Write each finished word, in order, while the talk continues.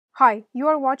Hi, you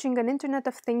are watching an Internet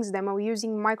of Things demo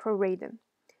using µRaiden.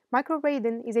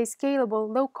 µRaiden is a scalable,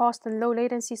 low-cost and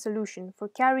low-latency solution for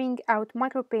carrying out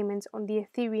micropayments on the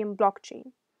Ethereum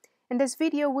blockchain. In this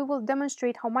video, we will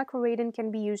demonstrate how µRaiden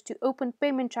can be used to open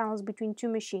payment channels between two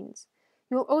machines.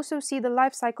 You will also see the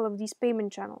life cycle of these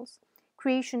payment channels: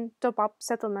 creation, top-up,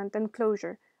 settlement, and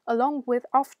closure, along with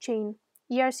off-chain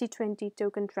ERC20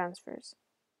 token transfers.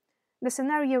 The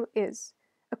scenario is: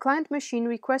 a client machine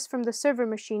requests from the server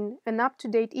machine an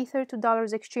up-to-date Ether to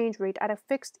dollars exchange rate at a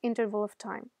fixed interval of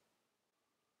time.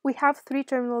 We have three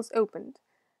terminals opened.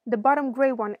 The bottom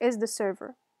gray one is the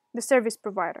server, the service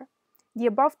provider. The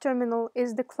above terminal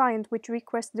is the client which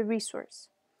requests the resource.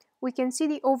 We can see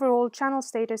the overall channel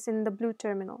status in the blue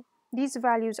terminal. These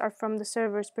values are from the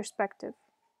server's perspective.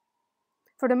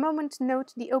 For the moment,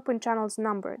 note the open channels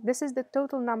number. This is the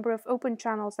total number of open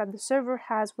channels that the server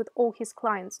has with all his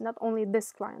clients, not only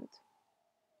this client.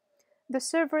 The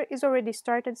server is already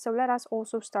started, so let us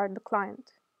also start the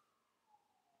client.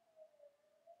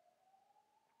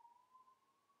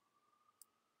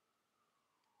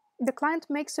 The client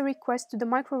makes a request to the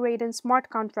µRaiden smart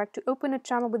contract to open a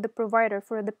channel with the provider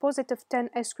for a deposit of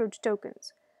 10 escrowed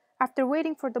tokens. After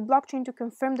waiting for the blockchain to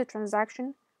confirm the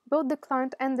transaction, both the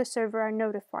client and the server are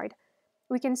notified.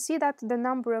 We can see that the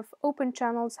number of open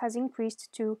channels has increased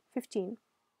to 15.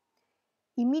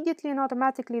 Immediately and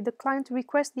automatically, the client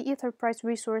requests the Ether price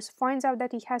resource, finds out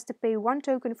that he has to pay 1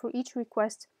 token for each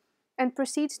request, and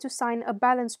proceeds to sign a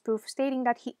balance proof stating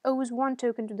that he owes 1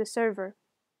 token to the server.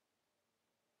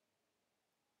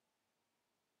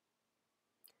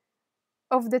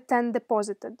 Of the 10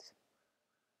 deposited.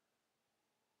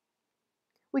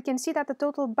 We can see that the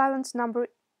total balance number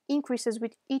increases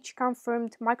with each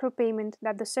confirmed micropayment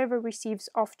that the server receives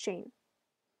off-chain.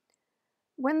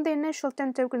 When the initial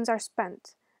 10 tokens are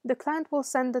spent, the client will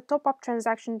send the top-up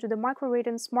transaction to the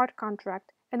µRaiden smart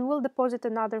contract and will deposit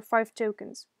another 5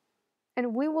 tokens.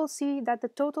 And we will see that the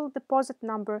total deposit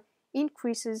number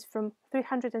increases from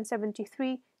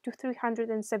 373 to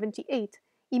 378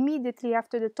 immediately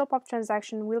after the top-up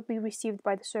transaction will be received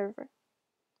by the server.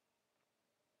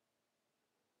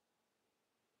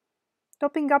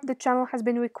 Topping up the channel has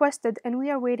been requested and we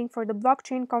are waiting for the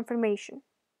blockchain confirmation.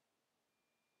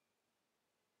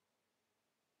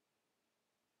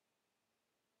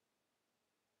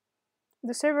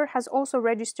 The server has also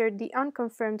registered the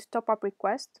unconfirmed top-up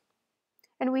request,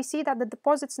 and we see that the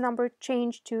deposits number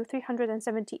changed to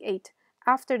 378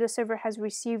 after the server has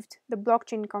received the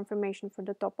blockchain confirmation for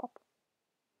the top-up.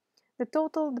 The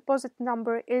total deposit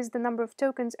number is the number of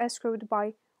tokens escrowed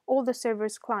by all the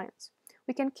server's clients.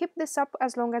 We can keep this up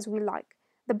as long as we like.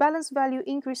 The balance value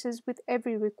increases with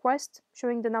every request,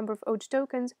 showing the number of owed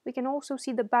tokens. We can also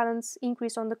see the balance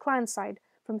increase on the client side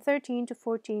from 13 to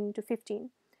 14 to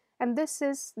 15. And this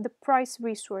is the price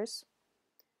resource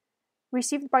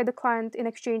received by the client in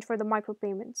exchange for the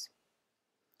micropayments.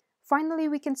 Finally,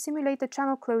 we can simulate the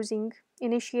channel closing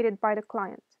initiated by the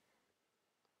client.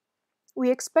 We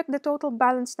expect the total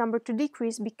balance number to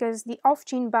decrease because the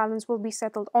off-chain balance will be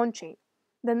settled on-chain.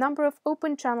 The number of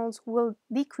open channels will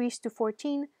decrease to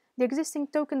 14. The existing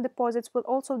token deposits will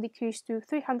also decrease to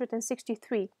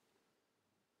 363.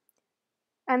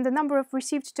 And the number of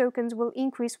received tokens will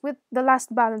increase with the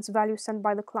last balance value sent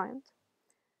by the client.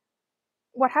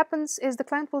 What happens is the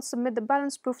client will submit the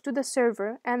balance proof to the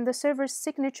server, and the server's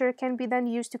signature can be then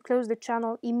used to close the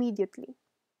channel immediately.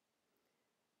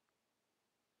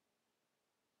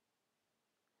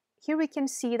 Here we can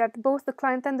see that both the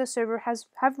client and the server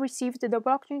have received the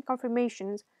blockchain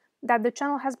confirmations that the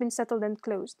channel has been settled and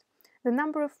closed. The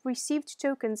number of received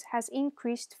tokens has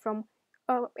increased from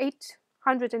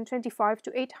 825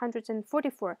 to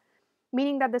 844,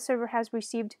 meaning that the server has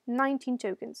received 19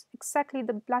 tokens, exactly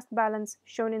the last balance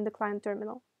shown in the client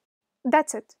terminal.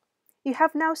 That's it. You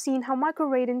have now seen how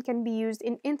µRaiden can be used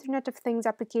in Internet of Things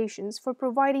applications for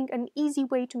providing an easy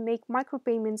way to make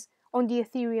micropayments on the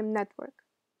Ethereum network.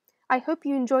 I hope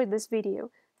you enjoyed this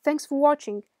video. Thanks for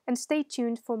watching and stay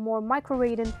tuned for more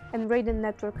µRaiden and Raiden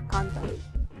network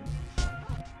content.